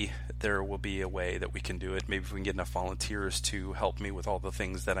maybe there will be a way that we can do it. Maybe if we can get enough volunteers to help me with all the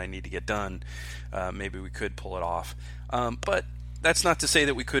things that I need to get done, maybe we could pull it off. But that's not to say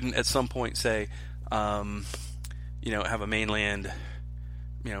that we couldn't at some point say, have a mainland,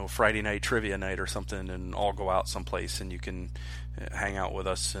 Friday night trivia night or something, and all go out someplace, and you can hang out with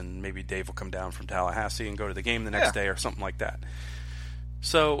us, and maybe Dave will come down from Tallahassee and go to the game the next day or something like that.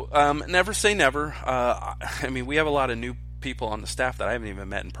 So never say never. We have a lot of new people on the staff that I haven't even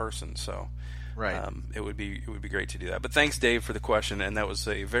met in person, so right. It would be great to do that. But thanks, Dave, for the question, and that was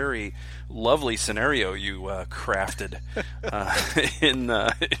a very lovely scenario you crafted in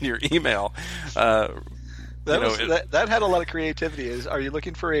your email. That had a lot of creativity. Are you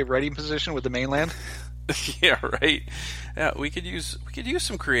looking for a writing position with the mainland? Yeah, right. Yeah, we could use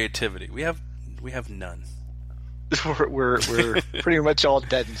some creativity. We have none. We're pretty much all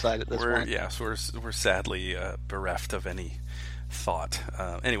dead inside at this point. Yes, we're sadly bereft of any thought.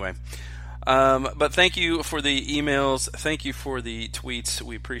 Anyway, but thank you for the emails. Thank you for the tweets.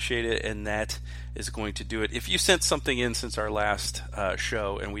 We appreciate it, and that is going to do it. If you sent something in since our last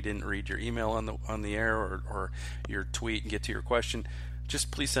show and we didn't read your email on the air or your tweet and get to your question,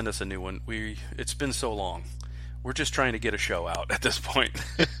 just please send us a new one. It's been so long. We're just trying to get a show out at this point.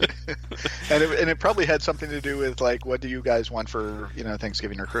 and it probably had something to do with, like, what do you guys want for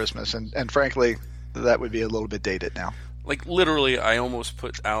Thanksgiving or Christmas? And frankly, that would be a little bit dated now. Like, literally, I almost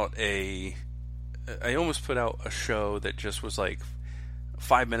put out a show that just was like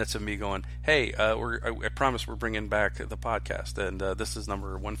 5 minutes of me going, "Hey, I promise we're bringing back the podcast, and this is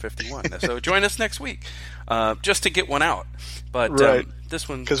number 151. So join us next week," just to get one out. But right. This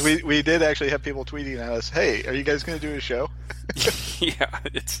one, because we did actually have people tweeting at us, "Hey, are you guys going to do a show?"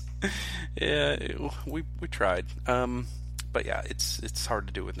 We tried, but yeah, it's hard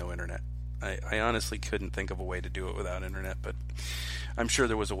to do with no internet. I honestly couldn't think of a way to do it without internet, but I'm sure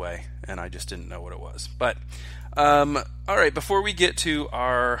there was a way, and I just didn't know what it was. But all right, before we get to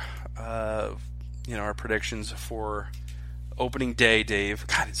our predictions for opening day, Dave.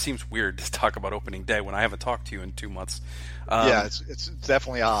 God, it seems weird to talk about opening day when I haven't talked to you in 2 months. It's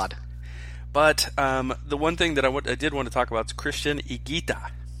definitely odd. But the one thing that I did want to talk about is Christian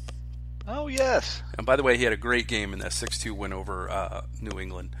Higuita. Oh, yes. And by the way, he had a great game in that 6-2 win over New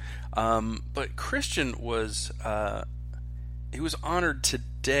England. But Christian was he was honored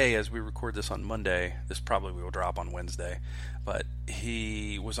today as we record this on Monday. This probably will drop on Wednesday. But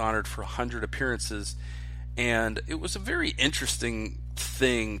he was honored for 100 appearances. And it was a very interesting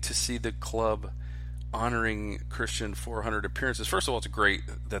thing to see the club honoring Christian for 100 appearances. First of all, it's great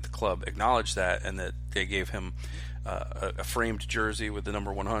that the club acknowledged that and that they gave him a framed jersey with the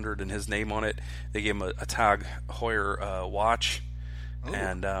number 100 and his name on it. They gave him a Tag Heuer watch. Ooh.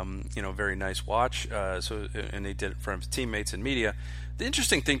 And very nice watch. And they did it for his teammates and media. The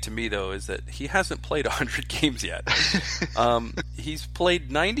interesting thing to me, though, is that he hasn't played 100 games yet. He's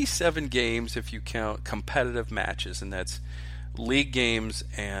played 97 games if you count competitive matches, and that's league games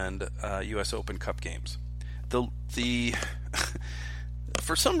and U.S. Open Cup games.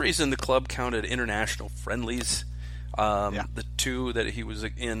 For some reason, the club counted international friendlies. The two that he was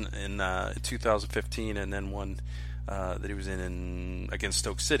in 2015, and then one that he was in against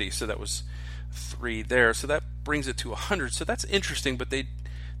Stoke City. So that was 3 there. So that brings it to 100. So that's interesting, but they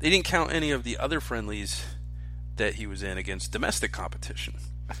didn't count any of the other friendlies that he was in against domestic competition,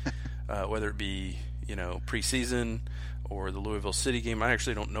 whether it be preseason or the Louisville City game. I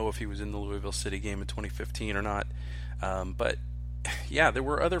actually don't know if he was in the Louisville City game in 2015 or not. But yeah, there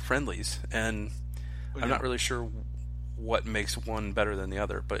were other friendlies, and I'm not really sure what makes one better than the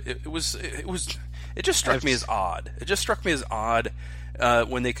other. But it just struck me as odd. It just struck me as odd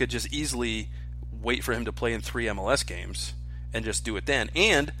when they could just easily wait for him to play in 3 MLS games and just do it then.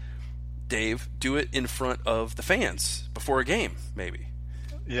 And Dave, do it in front of the fans before a game, maybe.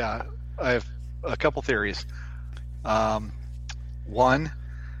 Yeah, I have a couple theories. One,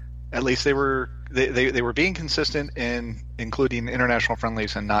 at least they were being consistent in including international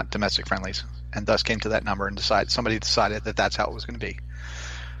friendlies and not domestic friendlies, and thus came to that number and somebody decided that that's how it was going to be.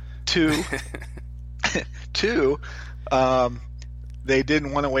 Two, they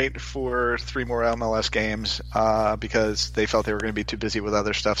didn't want to wait for 3 more MLS games because they felt they were going to be too busy with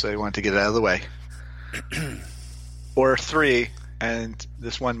other stuff, so they wanted to get it out of the way. Or 3, and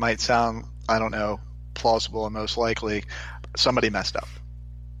this one might sound, I don't know, plausible and most likely, somebody messed up.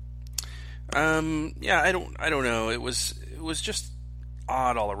 I don't know. It was just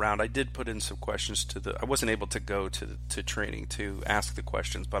odd all around. I did put in some questions I wasn't able to go to training to ask the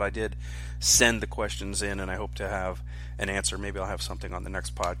questions, but I did send the questions in, and I hope to have an answer. Maybe I'll have something on the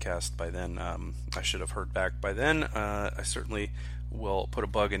next podcast by then. I should have heard back by then. I certainly will put a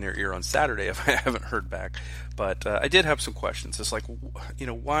bug in their ear on Saturday if I haven't heard back. But I did have some questions. It's like,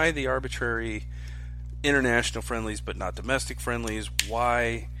 why the arbitrary international friendlies but not domestic friendlies?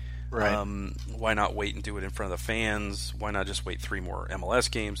 Why? Right. Why not wait and do it in front of the fans? Why not just wait 3 more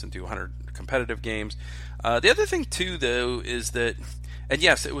MLS games and do 100 competitive games? The other thing too, though, is that, and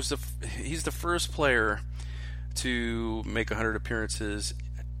yes, he's the first player to make 100 appearances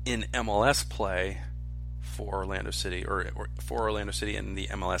in MLS play for Orlando City, or for Orlando City in the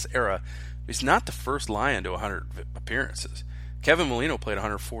MLS era. He's not the first Lion to 100 appearances. Kevin Molino played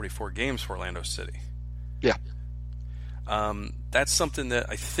 144 games for Orlando City. Yeah. That's something that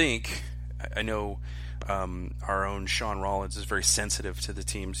I know our own Sean Rollins is very sensitive to the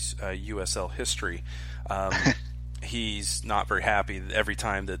team's USL history. He's not very happy every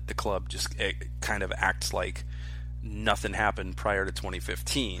time that the club just kind of acts like nothing happened prior to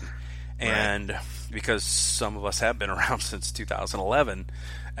 2015. And because some of us have been around since 2011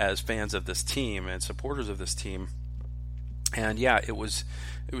 as fans of this team and supporters of this team. And yeah, it was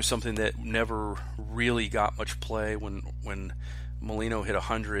something that never really got much play when Molino hit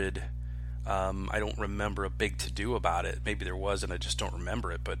 100. I don't remember a big to-do about it. Maybe there was, and I just don't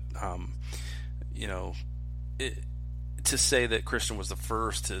remember it. But to say that Christian was the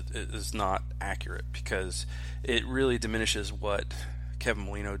first is not accurate, because it really diminishes what Kevin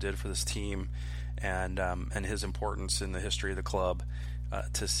Molino did for this team and his importance in the history of the club.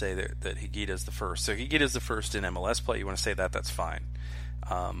 To say that Higuita's the first. So Higuita's the first in MLS play. You want to say that, that's fine.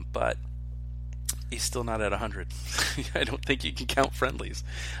 But he's still not at 100. I don't think you can count friendlies.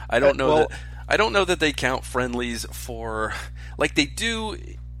 I don't know that they count friendlies for, like they do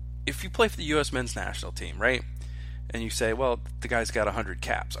if you play for the U.S. men's national team, right? And you say, well, the guy's got 100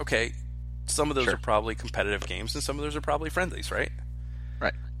 caps. Okay, some of those are probably competitive games, and some of those are probably friendlies, right?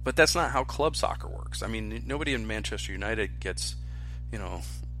 Right. But that's not how club soccer works. I mean, nobody in Manchester United gets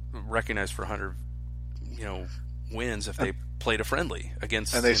recognized for 100, wins if they played a friendly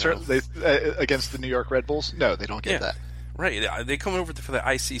against. And against the New York Red Bulls. No, they don't get that. Right, they come over for the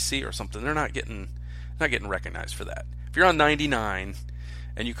ICC or something. They're not getting recognized for that. If you're on 99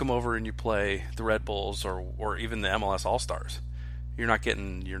 and you come over and you play the Red Bulls or even the MLS All Stars, you're not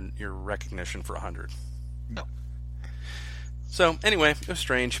getting your recognition for 100. No. So anyway, it was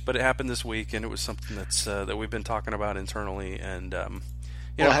strange, but it happened this week, and it was something that we've been talking about internally. And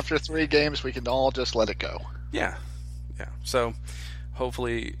after 3 games, we can all just let it go. Yeah. So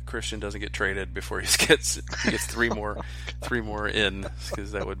hopefully Christian doesn't get traded before he gets 3 more in,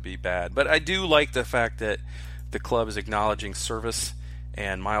 because that would be bad. But I do like the fact that the club is acknowledging service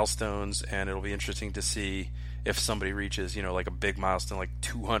and milestones, and it'll be interesting to see if somebody reaches like a big milestone like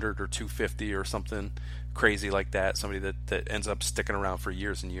 200 or 250 or something crazy like that, somebody that ends up sticking around for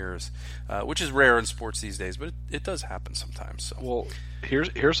years and years, which is rare in sports these days, but it does happen sometimes. So. Well,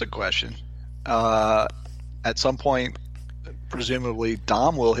 here's a question. At some point, presumably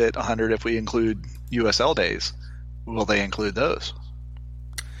Dom will hit 100 if we include USL days. Will they include those?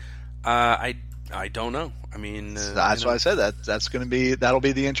 I don't know. I mean, that's why I said that'll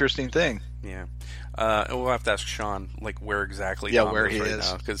be the interesting thing. Yeah. We'll have to ask Sean where exactly Dom where is he right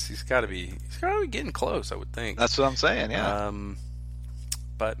is now, because he's got to be getting close, I would think. That's what I'm saying. Yeah.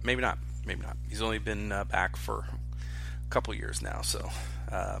 But maybe not. He's only been back for a couple years now, so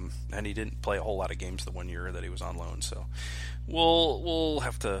and he didn't play a whole lot of games the 1 year that he was on loan. So we'll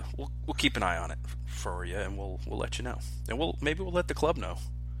have to we'll keep an eye on it for you, and we'll let you know, and we'll let the club know.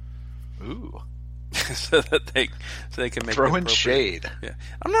 Ooh. so they can make throwing shade. Yeah,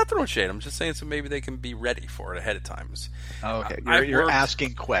 I'm not throwing shade. I'm just saying so maybe they can be ready for it ahead of time. Okay, you're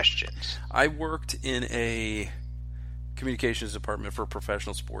asking questions. I worked in a communications department for a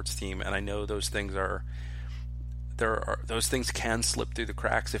professional sports team, and I know those things those things can slip through the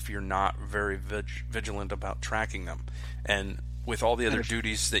cracks if you're not very vigilant about tracking them. And with all the other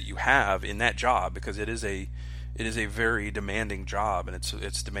duties that you have in that job, because it is a very demanding job, and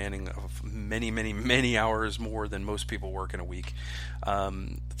it's demanding of many hours more than most people work in a week.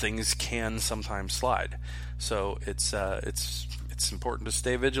 Things can sometimes slide, so it's important to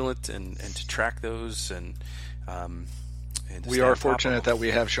stay vigilant and to track those. And we are fortunate that we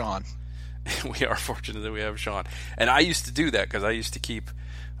have Sean. We are fortunate that we have Sean, and I used to do that because I used to keep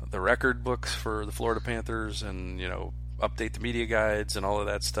the record books for the Florida Panthers, and update the media guides and all of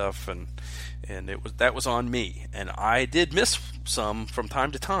that stuff, and that was on me, and I did miss some from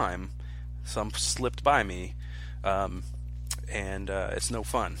time to time. Some slipped by me, and it's no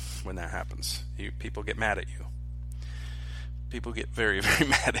fun when that happens. People get mad at you. People get very, very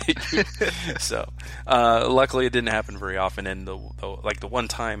mad at you. So, luckily it didn't happen very often, and the one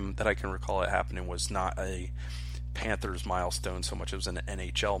time that I can recall it happening was not a Panthers milestone so much. It was an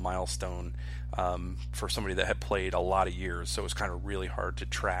NHL milestone for somebody that had played a lot of years, so it was kind of really hard to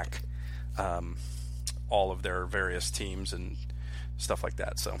track all of their various teams and stuff like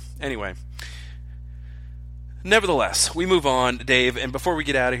that. So, anyway. Nevertheless, we move on, Dave, and before we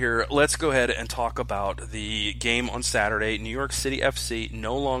get out of here, let's go ahead and talk about the game on Saturday. New York City FC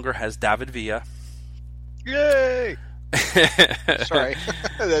no longer has David Villa. Yay! Sorry,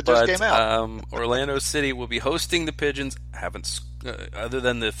 that just came out. Orlando City will be hosting the Pigeons. Other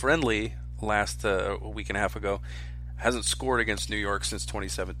than the friendly last week and a half ago, hasn't scored against New York since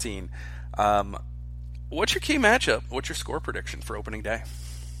 2017. What's your key matchup? What's your score prediction for opening day?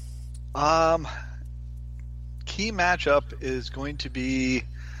 Key matchup is going to be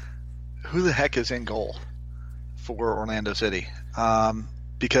who the heck is in goal for Orlando City,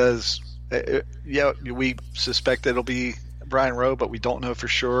 because we suspect that it'll be Brian Rowe, but we don't know for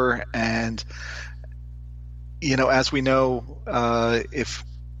sure. And as we know, if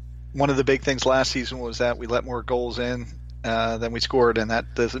one of the big things last season was that we let more goals in than we scored, and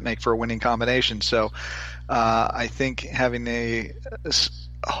that doesn't make for a winning combination. So I think having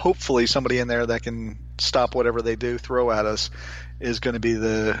hopefully somebody in there that can stop whatever they do throw at us is going to be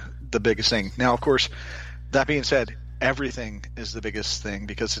the biggest thing. Now, of course, that being said, everything is the biggest thing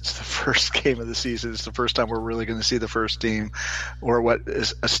because it's the first game of the season. It's the first time we're really going to see the first team, or what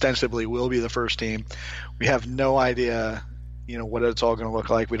is ostensibly will be the first team. We have no idea, what it's all going to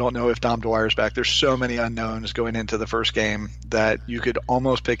look like. We don't know if Dom Dwyer's back. There's so many unknowns going into the first game that you could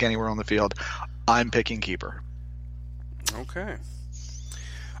almost pick anywhere on the field. I'm picking keeper. Okay.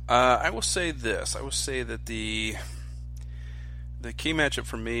 I will say this. I will say that the key matchup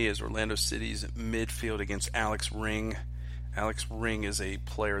for me is Orlando City's midfield against Alex Ring. Alex Ring is a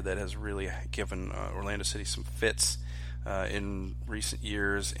player that has really given Orlando City some fits in recent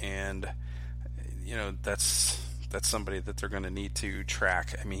years, and that's somebody that they're going to need to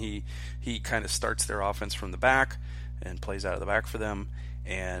track. I mean, he kind of starts their offense from the back and plays out of the back for them,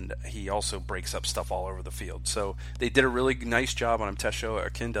 and he also breaks up stuff all over the field. So they did a really nice job on him. Tesho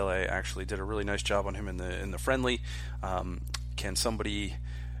Akindele actually did a really nice job on him in the friendly. Can somebody,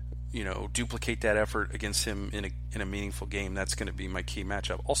 duplicate that effort against him in a meaningful game? That's going to be my key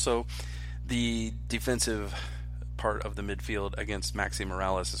matchup. Also, the defensive part of the midfield against Maxi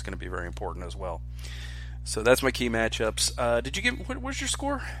Morales is going to be very important as well. So that's my key matchups. Did you give? What was your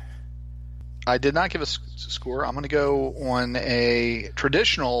score? I did not give a score. I'm going to go on a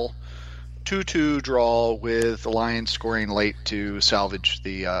traditional 2-2 draw with the Lions scoring late to salvage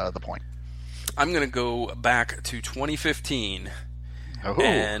the point. I'm going to go back to 2015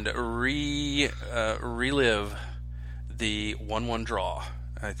 and relive the 1-1 draw.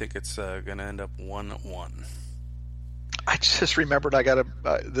 I think it's going to end up 1-1. I just remembered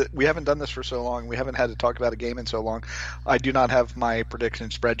we haven't done this for so long. We haven't had to talk about a game in so long. I do not have my prediction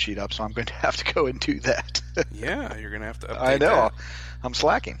spreadsheet up, so I'm going to have to go and do that. Yeah, you're going to have to update I know. that. I'm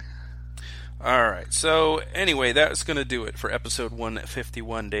slacking. All right. So anyway, that's going to do it for episode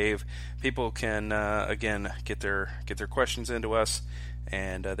 151, Dave. People can, again, get their questions into us,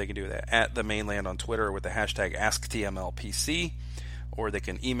 and they can do that at the mainland on Twitter with the hashtag AskTMLPC, or they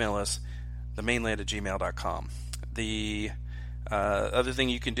can email us, themainland@gmail.com. The other thing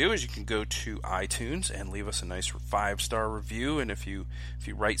you can do is you can go to iTunes and leave us a nice 5-star review, and if you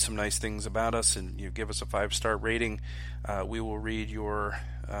write some nice things about us and you give us a 5-star rating, we will read your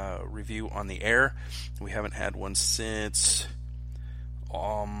review on the air. We haven't had one since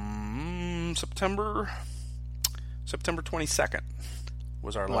September 22nd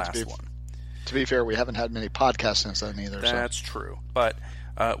was our last one. To be fair, we haven't had many podcasts since then either. That's true, but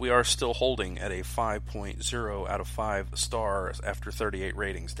we are still holding at a 5.0 out of 5 stars after 38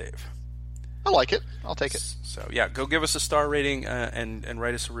 ratings, Dave. I like it. I'll take it. So, yeah, go give us a star rating and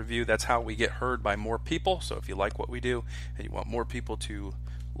write us a review. That's how we get heard by more people. So if you like what we do and you want more people to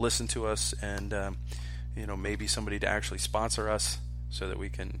listen to us and, maybe somebody to actually sponsor us so that we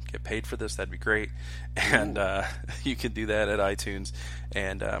can get paid for this, that'd be great. And you can do that at iTunes.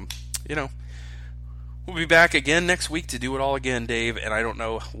 And, we'll be back again next week to do it all again, Dave, and I don't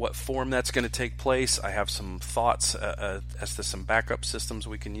know what form that's going to take place. I have some thoughts as to some backup systems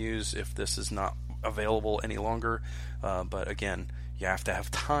we can use if this is not available any longer. But again, you have to have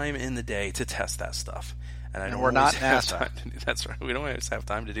time in the day to test that stuff. And we're not NASA. That's right. We don't always have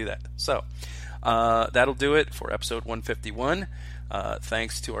time to do that. So that'll do it for episode 151.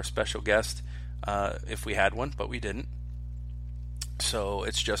 Thanks to our special guest, if we had one, but we didn't. So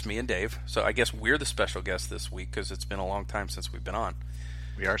it's just me and Dave. So I guess we're the special guest this week because it's been a long time since we've been on.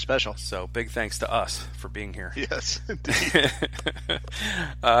 We are special. So big thanks to us for being here. Yes, indeed.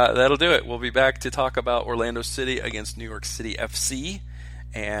 That'll do it. We'll be back to talk about Orlando City against New York City FC.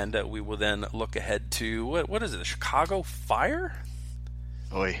 And we will then look ahead to, what is it, the Chicago Fire?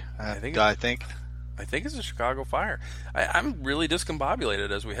 I think it's the Chicago Fire. I'm really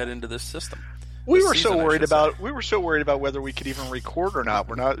discombobulated as we head into this system. We were so worried about whether we could even record or not.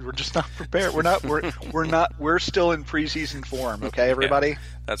 We're just not prepared. We're still in preseason form, okay, everybody? Yeah,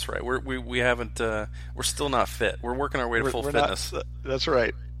 that's right. We haven't we're still not fit. We're working our way to full fitness. That's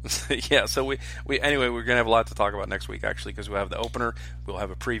right. Yeah, so we anyway, we're going to have a lot to talk about next week actually, because we'll have the opener, we'll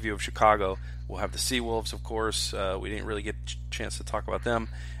have a preview of Chicago, we'll have the Seawolves, of course. We didn't really get a chance to talk about them.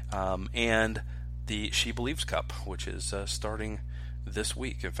 And the She Believes Cup, which is starting this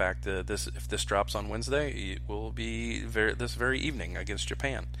week. In fact, if this drops on Wednesday, it will be this very evening against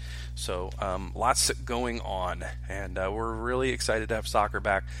Japan. So lots going on, and we're really excited to have soccer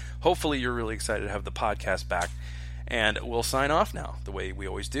back. Hopefully you're really excited to have the podcast back. And we'll sign off now, the way we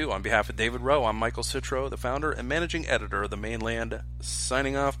always do. On behalf of David Rowe, I'm Michael Citro, the founder and managing editor of The Mainland,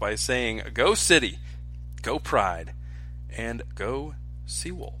 signing off by saying, Go City, Go Pride, and Go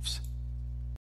Seawolves.